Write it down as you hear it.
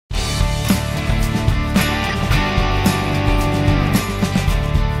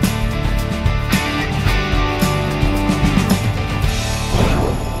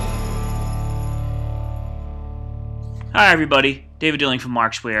Hi everybody, David Dilling from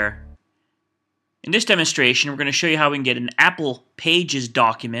Markzware. In this demonstration, we're going to show you how we can get an Apple Pages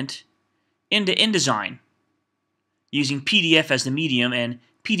document into InDesign using PDF as the medium and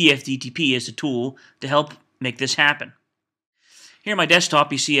PDF2DTP as the tool to help make this happen. Here on my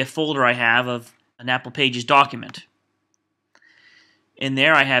desktop, you see a folder I have of an Apple Pages document. In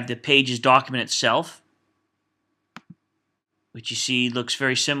there, I have the Pages document itself, which you see looks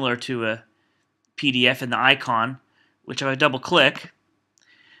very similar to a PDF in the icon, which if I double click,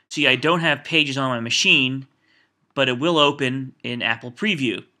 see I don't have Pages on my machine, but it will open in Apple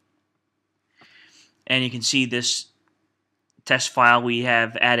Preview. And you can see this test file. We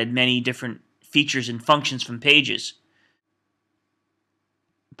have added many different features and functions from Pages.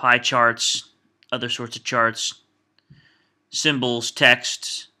 Pie charts, other sorts of charts, symbols,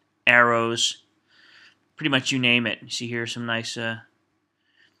 texts, arrows, pretty much you name it. You see here some nice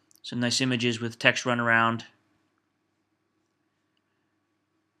images with text run around,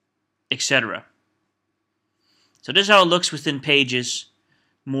 etc. So this is how it looks within Pages,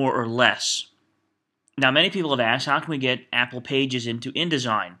 more or less. Now, many people have asked, how can we get Apple Pages into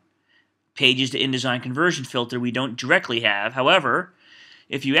InDesign? Pages to InDesign conversion filter we don't directly have. However,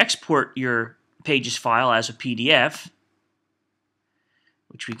 if you export your Pages file as a PDF,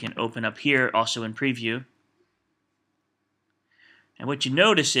 which we can open up here also in Preview, and what you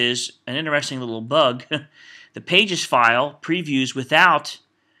notice is an interesting little bug. The Pages file previews without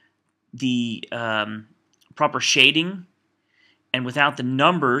the proper shading and without the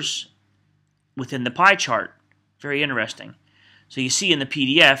numbers within the pie chart. Very interesting. So you see in the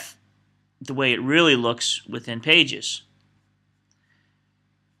PDF the way it really looks within Pages.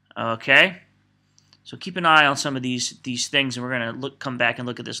 Okay, so keep an eye on some of these things, and we're going to come back and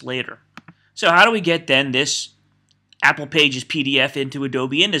look at this later. So how do we get then this Apple Pages PDF into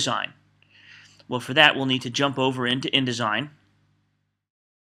Adobe InDesign? Well, for that we'll need to jump over into InDesign.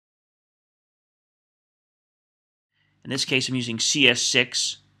 In this case, I'm using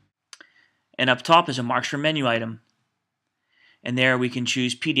CS6. And up top is a Markzware menu item. And there we can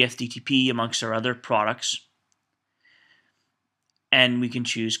choose PDF2DTP amongst our other products. And we can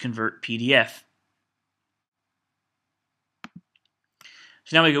choose Convert PDF.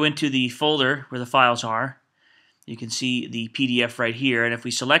 So now we go into the folder where the files are. You can see the PDF right here. And if we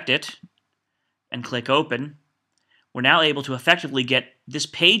select it and click Open, we're now able to effectively get this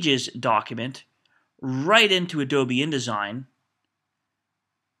Pages document right into Adobe InDesign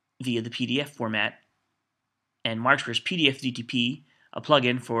via the PDF format, and Markzware's PDF2DTP, a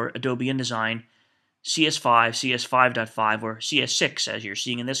plugin for Adobe InDesign CS5, CS5.5, or CS6 as you're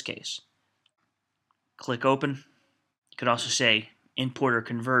seeing in this case. Click Open. You could also say Import or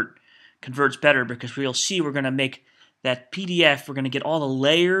Convert. Convert's better because we'll see we're going to make that PDF, we're going to get all the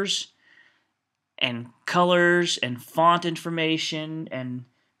layers and colors and font information and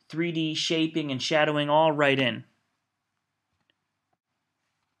 3D shaping and shadowing all right in.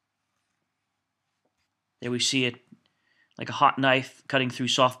 There we see it like a hot knife cutting through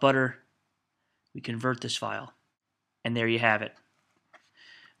soft butter. We convert this file, and there you have it.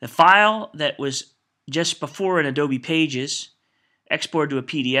 The file that was just before in Adobe Pages exported to a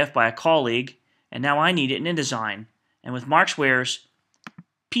PDF by a colleague, and now I need it in InDesign. And with Markzware's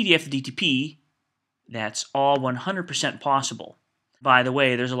PDF2DTP, that's all 100% possible. By the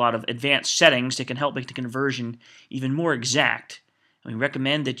way, there's a lot of advanced settings that can help make the conversion even more exact. And we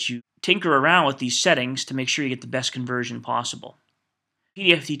recommend that you tinker around with these settings to make sure you get the best conversion possible.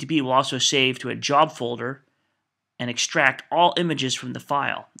 PDF2DTP will also save to a job folder and extract all images from the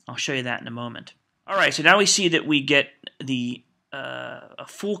file. I'll show you that in a moment. Alright, so now we see that we get the a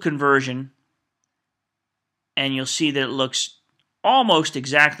full conversion, and you'll see that it looks almost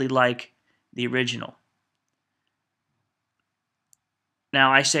exactly like the original.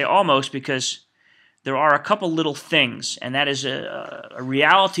 Now, I say almost because there are a couple little things, and that is a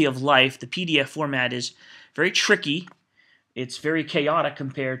reality of life. The PDF format is very tricky. It's very chaotic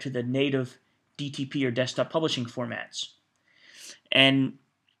compared to the native DTP or desktop publishing formats. And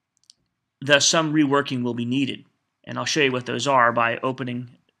thus some reworking will be needed. And I'll show you what those are by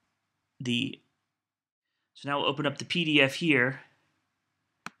opening the... So now we'll open up the PDF here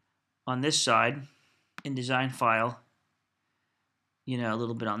on this side, InDesign file, a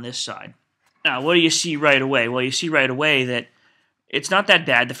little bit on this side. Now, what do you see right away? Well, you see right away that it's not that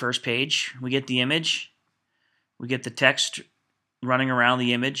bad, the first page. We get the image. We get the text running around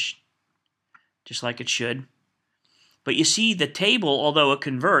the image, just like it should. But you see the table, although it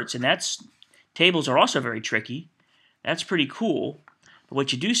converts, and tables are also very tricky. That's pretty cool. But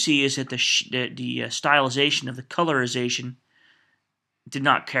what you do see is that the stylization of the colorization did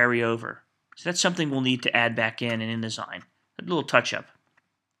not carry over. So that's something we'll need to add back in InDesign. A little touch-up.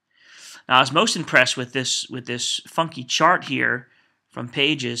 Now, I was most impressed with this funky chart here from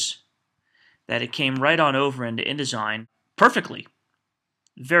Pages, that it came right on over into InDesign perfectly.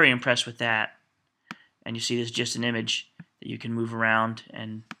 Very impressed with that. And you see this is just an image that you can move around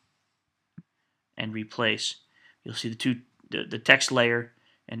and replace. You'll see the text layer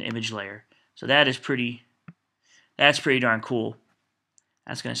and image layer. So that's pretty darn cool.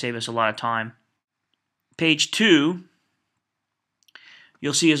 That's going to save us a lot of time. Page 2,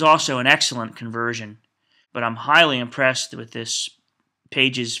 you'll see, is also an excellent conversion, but I'm highly impressed with this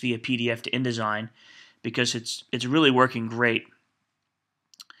Pages via PDF to InDesign because it's really working great.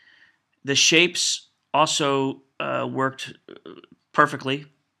 The shapes also worked perfectly.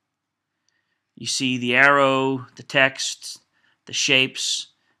 You see the arrow, the text, the shapes,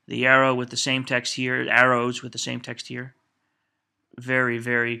 the arrow with the same text here, arrows with the same text here. Very,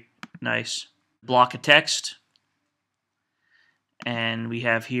 very nice. Block of text. And we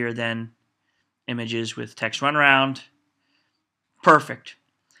have here then images with text runaround. Perfect.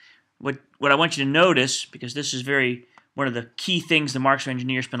 What I want you to notice, because this is one of the key things the Markzware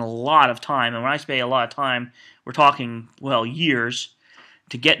engineers spend a lot of time, and when I say a lot of time, we're talking, well, years,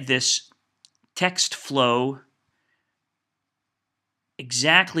 to get this text flow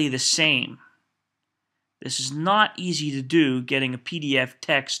exactly the same. This is not easy to do, getting a PDF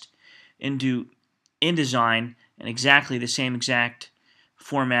text into InDesign in exactly the same exact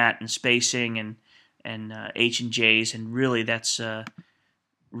format and spacing and H and J's, and really that's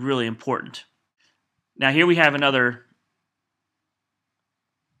really important. Now here we have another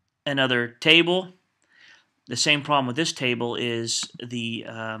table. The same problem with this table is the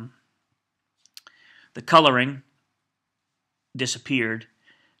coloring disappeared.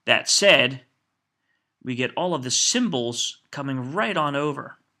 That said, we get all of the symbols coming right on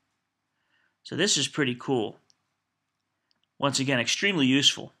over. So this is pretty cool. Once again, extremely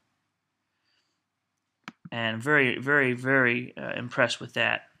useful. And very, very, very impressed with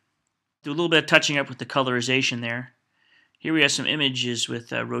that. Do a little bit of touching up with the colorization there. Here we have some images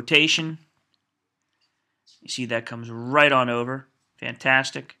with rotation. You see that comes right on over.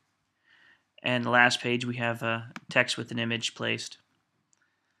 Fantastic. And the last page we have text with an image placed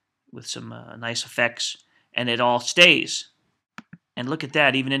with some nice effects, and it all stays. And look at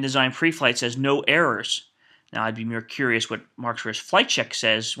that, even InDesign Preflight says no errors. Now I'd be more curious what Markzware's Flight Check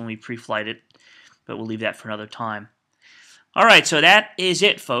says when we pre-flight it, but we'll leave that for another time. Alright, so that is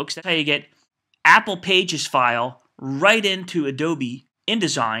it, folks. That's how you get Apple Pages file right into Adobe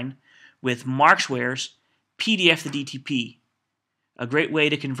InDesign with Markzware's PDF2DTP. A great way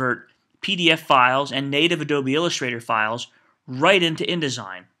to convert PDF files and native Adobe Illustrator files right into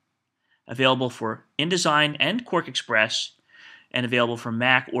InDesign. Available for InDesign and QuarkXPress, and available for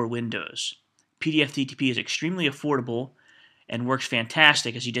Mac or Windows. PDF2DTP is extremely affordable and works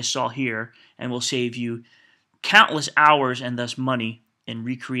fantastic, as you just saw here, and will save you countless hours and thus money in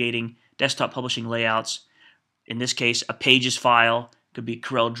recreating desktop publishing layouts. In this case, a Pages file, could be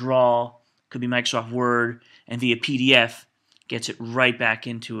CorelDRAW, could be Microsoft Word, and via PDF gets it right back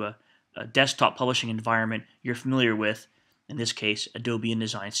into a desktop publishing environment you're familiar with, in this case, Adobe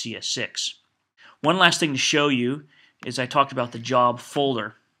InDesign CS6. One last thing to show you is I talked about the job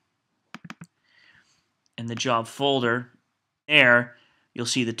folder. In the job folder, there, you'll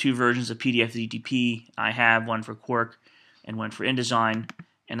see the two versions of PDF2DTP. I have one for Quark and one for InDesign.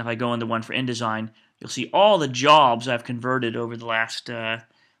 And if I go into one for InDesign, you'll see all the jobs I've converted over the last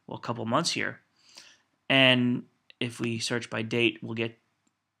couple months here. And if we search by date, we'll get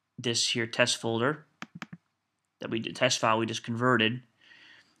this here test folder, test file we just converted,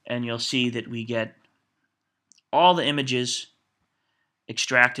 and you'll see that we get all the images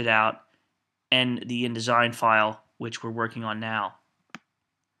extracted out and the InDesign file, which we're working on now.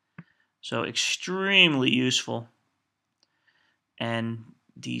 So extremely useful. And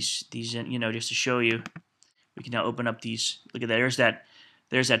these just to show you, we can now open up these. Look at that.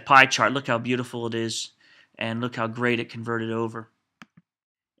 There's that pie chart. Look how beautiful it is, and look how great it converted over.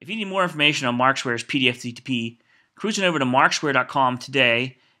 If you need more information on Markzware's PDF2DTP, cruising over to markzware.com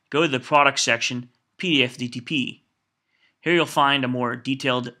today, go to the Products section, PDF2DTP. Here you'll find a more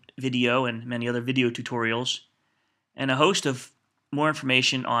detailed video and many other video tutorials, and a host of more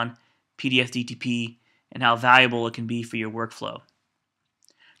information on PDF2DTP and how valuable it can be for your workflow.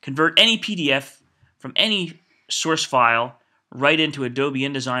 Convert any PDF from any source file right into Adobe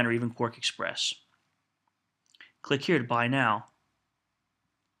InDesign or even QuarkXPress. Click here to buy now.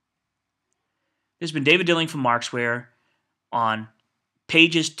 This has been David Dilling from Markzware on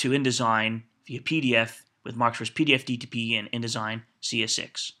Pages to InDesign via PDF with Markzware's PDF2DTP and InDesign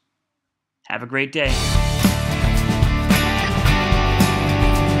CS6. Have a great day.